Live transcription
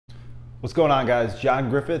What's going on, guys?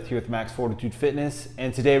 John Griffith here with Max Fortitude Fitness,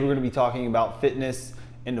 and today we're going to be talking about fitness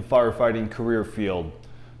in the firefighting career field.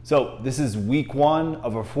 So this is week one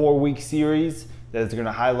of a 4-week series that is going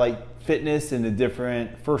to highlight fitness in the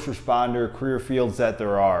different first responder career fields that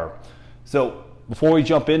there are. So before we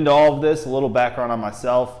jump into all of this, a little background on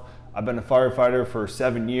myself. I've been a firefighter for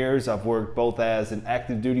 7 years. I've worked both as an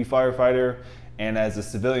active duty firefighter and as a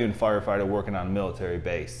civilian firefighter working on a military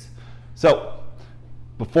base. So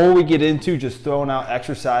before we get into just throwing out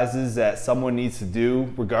exercises that someone needs to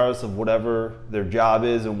do, regardless of whatever their job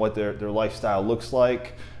is and what their lifestyle looks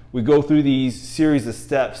like, we go through these series of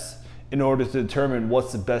steps in order to determine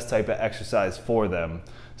what's the best type of exercise for them.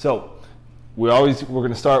 So we're going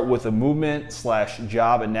to start with a movement /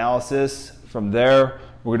 job analysis. From there,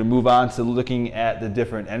 we're going to move on to looking at the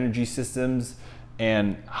different energy systems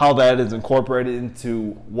and how that is incorporated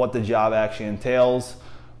into what the job actually entails.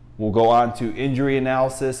 We'll go on to injury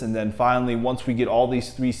analysis, and then finally, once we get all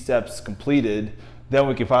these 3 steps completed, then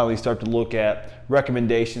we can finally start to look at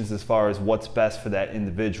recommendations as far as what's best for that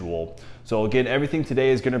individual. So again, everything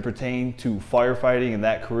today is going to pertain to firefighting and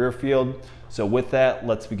that career field. So with that,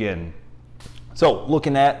 let's begin. So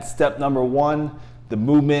looking at step number 1, the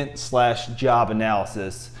movement / job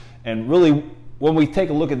analysis. And really, when we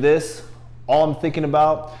take a look at this, all I'm thinking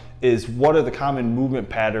about is what are the common movement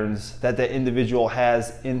patterns that the individual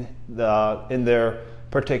has in their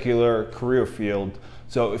particular career field.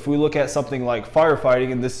 So if we look at something like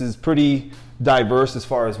firefighting, and this is pretty diverse as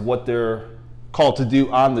far as what they're called to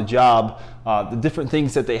do on the job, the different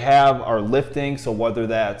things that they have are lifting, so whether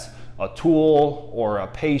that's a tool or a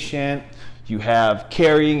patient. You have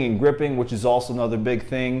carrying and gripping, which is also another big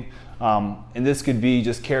thing. And this could be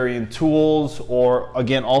just carrying tools, or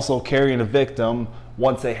again, also carrying a victim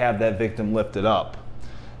once they have that victim lifted up.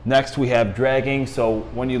 Next, we have dragging. So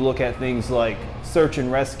when you look at things like search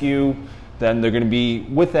and rescue, then they're going to be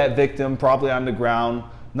with that victim, probably on the ground,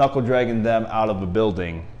 knuckle dragging them out of a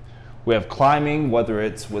building. We have climbing, whether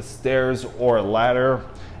it's with stairs or a ladder.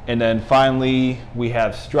 And then finally, we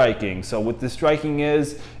have striking. So what the striking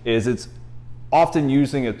is it's often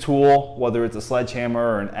using a tool, whether it's a sledgehammer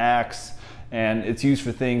or an axe, and it's used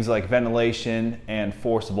for things like ventilation and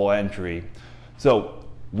forcible entry. So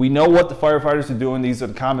we know what the firefighters are doing. These are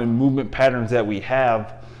the common movement patterns that we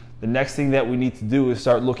have. The next thing that we need to do is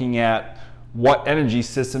start looking at what energy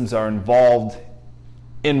systems are involved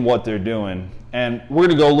in what they're doing. And we're going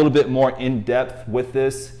to go a little bit more in depth with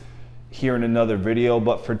this here in another video,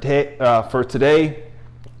 but for today,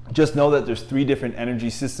 just know that there's 3 different energy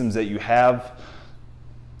systems that you have,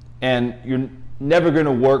 and you're never going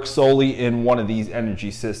to work solely in one of these energy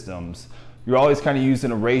systems. You're always kind of using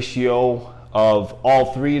a ratio of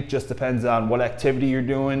all 3. It just depends on what activity you're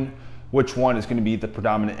doing, which one is going to be the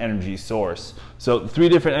predominant energy source. So the 3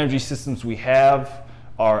 different energy systems we have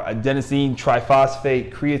are adenosine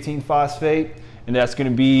triphosphate, creatine phosphate, and that's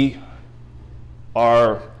going to be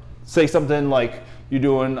our, say something like you're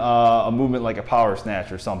doing a movement like a power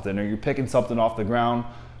snatch or something, or you're picking something off the ground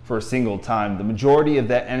for a single time. The majority of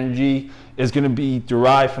that energy is going to be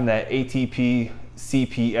derived from that ATP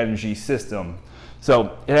CP energy system.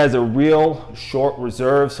 So it has a real short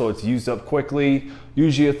reserve, so it's used up quickly,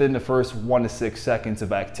 usually within the first 1 to 6 seconds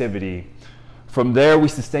of activity. From there, we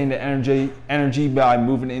sustain the energy by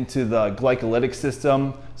moving into the glycolytic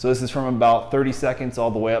system. So this is from about 30 seconds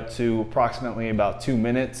all the way up to approximately about 2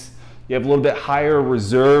 minutes. You have a little bit higher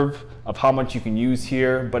reserve of how much you can use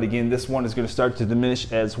here, but again, this one is going to start to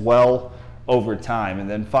diminish as well over time. And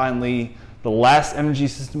then finally, the last energy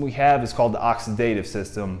system we have is called the oxidative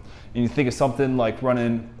system. And you think of something like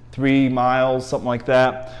running 3 miles, something like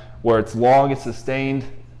that, where it's long, it's sustained.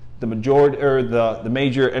 The majority, or the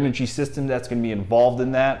major energy system that's going to be involved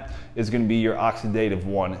in that is going to be your oxidative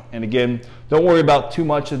one. And again, don't worry about too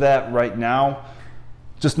much of that right now.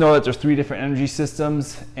 Just know that there's 3 different energy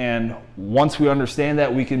systems, and once we understand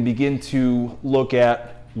that, we can begin to look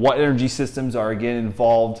at what energy systems are again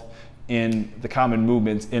involved in the common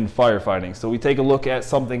movements in firefighting. So we take a look at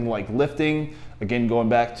something like lifting, again going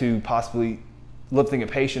back to possibly lifting a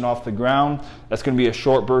patient off the ground. That's going to be a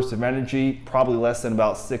short burst of energy, probably less than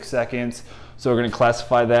about 6 seconds. So we're going to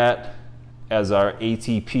classify that as our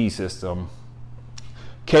ATP system.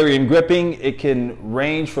 Carry and gripping, it can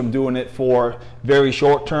range from doing it for very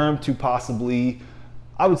short term to possibly,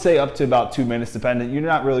 I would say, up to about 2 minutes dependent. You're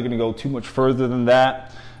not really going to go too much further than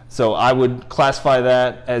that. So I would classify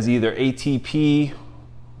that as either ATP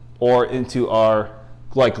or into our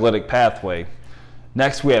glycolytic pathway.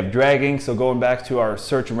 Next, we have dragging. So going back to our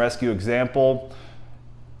search and rescue example,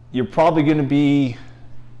 you're probably going to be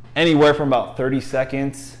anywhere from about 30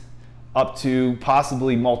 seconds up to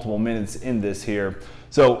possibly multiple minutes in this here.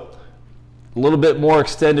 So a little bit more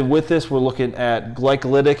extended with this, we're looking at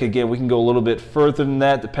glycolytic. Again, we can go a little bit further than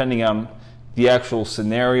that depending on the actual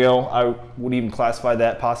scenario. I would even classify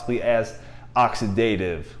that possibly as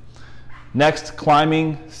oxidative. Next,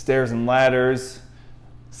 climbing, stairs and ladders.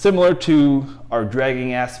 Similar to our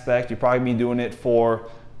dragging aspect, you're probably be doing it for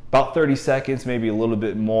about 30 seconds, maybe a little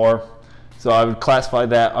bit more. So I would classify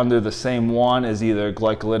that under the same one as either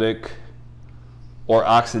glycolytic or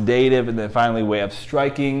oxidative. And then finally, we have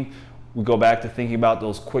striking. We go back to thinking about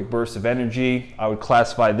those quick bursts of energy. I would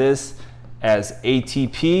classify this as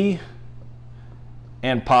ATP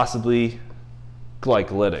and possibly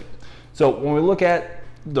glycolytic. So when we look at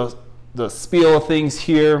the spiel of things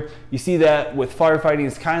here, you see that with firefighting,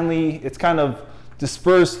 it's kind of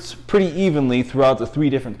dispersed pretty evenly throughout the 3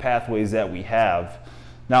 different pathways that we have.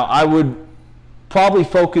 Now, I would probably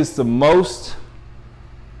focus the most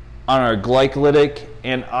on our glycolytic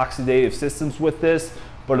and oxidative systems with this.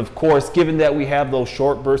 But of course, given that we have those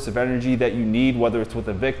short bursts of energy that you need, whether it's with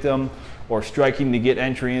a victim or striking to get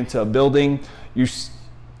entry into a building, you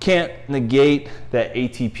can't negate that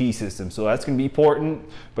ATP system. So that's going to be important.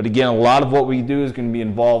 But again, a lot of what we do is going to be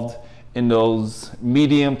involved in those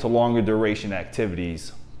medium to longer duration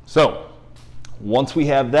activities. So once we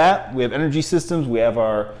have that, we have energy systems, we have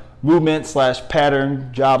our movement /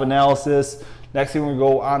 pattern job analysis. Next thing we're going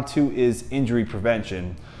to go on to is injury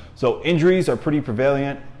prevention. So injuries are pretty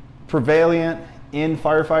prevalent in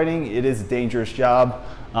firefighting. It is a dangerous job.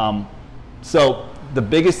 So the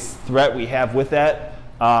biggest threat we have with that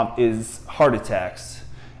is heart attacks.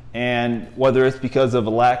 And whether it's because of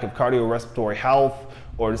a lack of cardiorespiratory health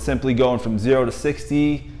or simply going from 0 to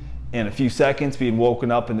 60 in a few seconds, being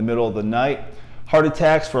woken up in the middle of the night, heart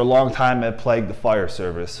attacks for a long time have plagued the fire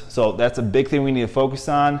service. So that's a big thing we need to focus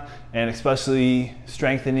on, and especially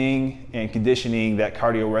strengthening and conditioning that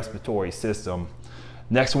cardiorespiratory system.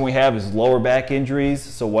 Next one we have is lower back injuries.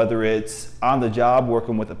 So whether it's on the job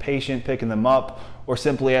working with a patient, picking them up, or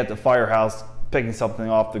simply at the firehouse picking something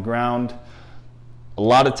off the ground. A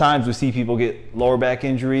lot of times we see people get lower back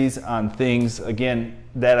injuries on things, again,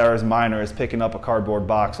 that are as minor as picking up a cardboard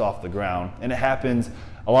box off the ground. And it happens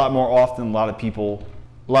a lot more often than a lot of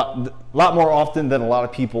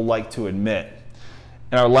people like to admit.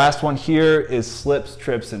 And our last one here is slips,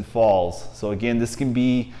 trips, and falls. So again, this can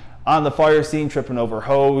be on the fire scene, tripping over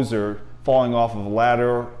hose or falling off of a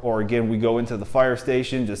ladder, or again, we go into the fire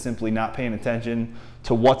station just simply not paying attention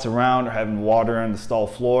to what's around or having water on the stall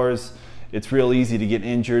floors. It's real easy to get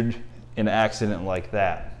injured in an accident like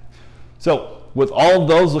that. So with all of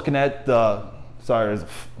those, looking at the, sorry, there's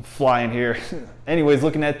flying here. Anyways,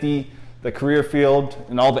 looking at the career field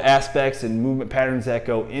and all the aspects and movement patterns that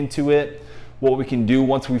go into it, what we can do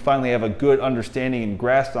once we finally have a good understanding and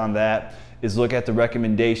grasp on that is look at the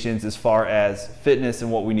recommendations as far as fitness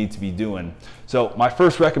and what we need to be doing. So my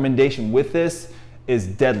first recommendation with this is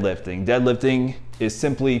deadlifting. Deadlifting is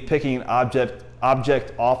simply picking an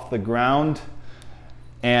object off the ground,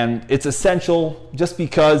 and it's essential just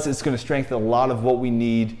because it's going to strengthen a lot of what we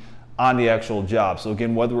need on the actual job. So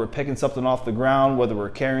again, whether we're picking something off the ground, whether we're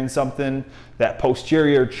carrying something, that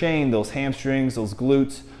posterior chain, those hamstrings, those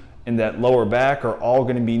glutes, and that lower back are all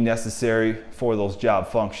going to be necessary for those job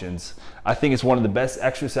functions. I think it's one of the best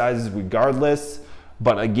exercises regardless,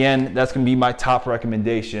 but again, that's going to be my top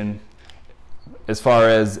recommendation as far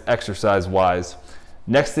as exercise wise.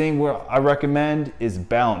 Next thing I recommend is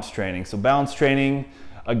balance training. So balance training,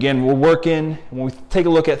 again, when we take a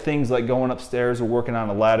look at things like going upstairs or working on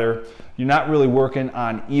a ladder, you're not really working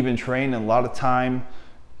on even terrain, and a lot of time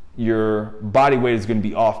your body weight is going to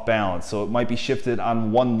be off balance. So it might be shifted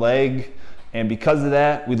on one leg, and because of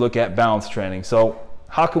that, we look at balance training. So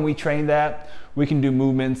how can we train that? We can do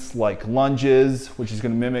movements like lunges, which is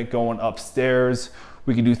going to mimic going upstairs.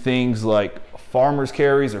 We can do things like farmer's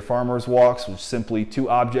carries or farmer's walks, which is simply 2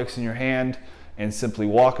 objects in your hand and simply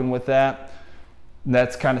walking with that. And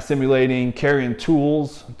that's kind of simulating carrying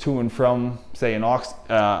tools to and from, say, an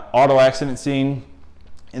auto accident scene.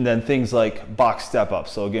 And then things like box step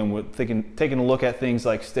ups. So again, we're taking a look at things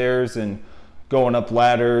like stairs and going up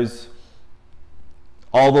ladders,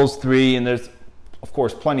 all those 3, and there's of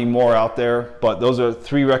course plenty more out there, but those are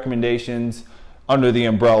 3 recommendations under the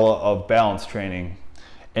umbrella of balance training.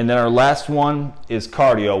 And then our last one is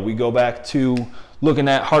cardio. We go back to looking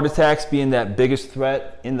at heart attacks being that biggest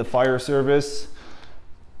threat in the fire service.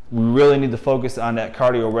 We really need to focus on that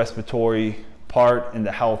cardiorespiratory part and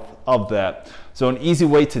the health of that. So an easy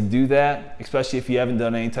way to do that, especially if you haven't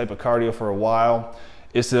done any type of cardio for a while,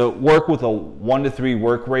 is to work with a 1:3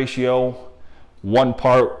 work ratio, 1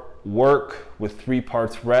 part work with 3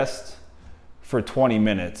 parts rest. for 20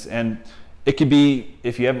 minutes. And it could be,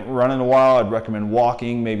 if you haven't run in a while, I'd recommend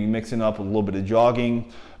walking, maybe mixing up with a little bit of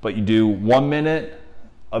jogging. But you do 1 minute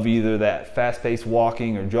of either that fast-paced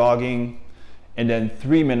walking or jogging, and then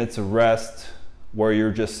 3 minutes of rest where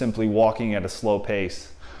you're just simply walking at a slow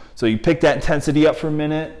pace. So you pick that intensity up for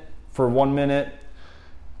 1 minute,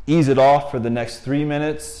 ease it off for the next 3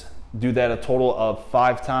 minutes, do that a total of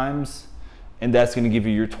 5 times, and that's going to give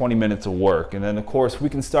you your 20 minutes of work. And then of course we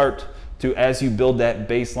can start to, as you build that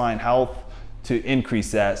baseline health, to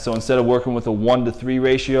increase that. So instead of working with a 1-to-3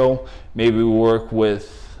 ratio, maybe we work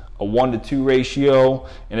with a 1-to-2 ratio,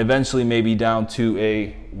 and eventually maybe down to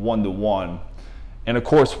a 1-to-1. And of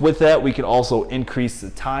course with that we can also increase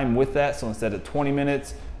the time with that. So instead of 20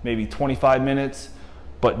 minutes, maybe 25 minutes,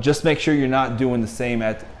 but just make sure you're not doing the same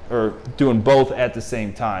or doing both at the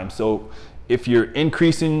same time. So if you're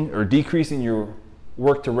increasing or decreasing your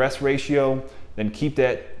work to rest ratio, then keep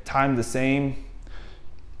that time the same.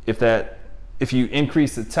 If you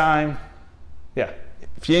increase the time,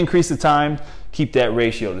 keep that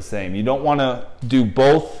ratio the same. You don't want to do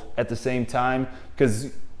both at the same time,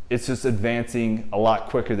 because it's just advancing a lot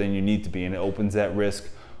quicker than you need to be, and it opens that risk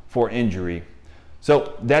for injury.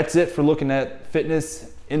 So that's it for looking at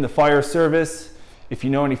fitness in the fire service. If you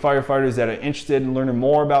know any firefighters that are interested in learning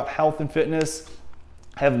more about health and fitness,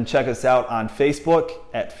 have them check us out on Facebook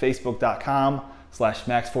at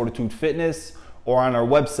facebook.com/maxfortitudefitness, or on our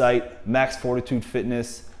website,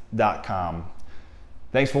 maxfortitudefitness.com.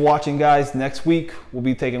 Thanks for watching, guys. Next week, we'll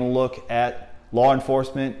be taking a look at law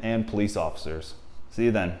enforcement and police officers. See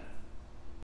you then.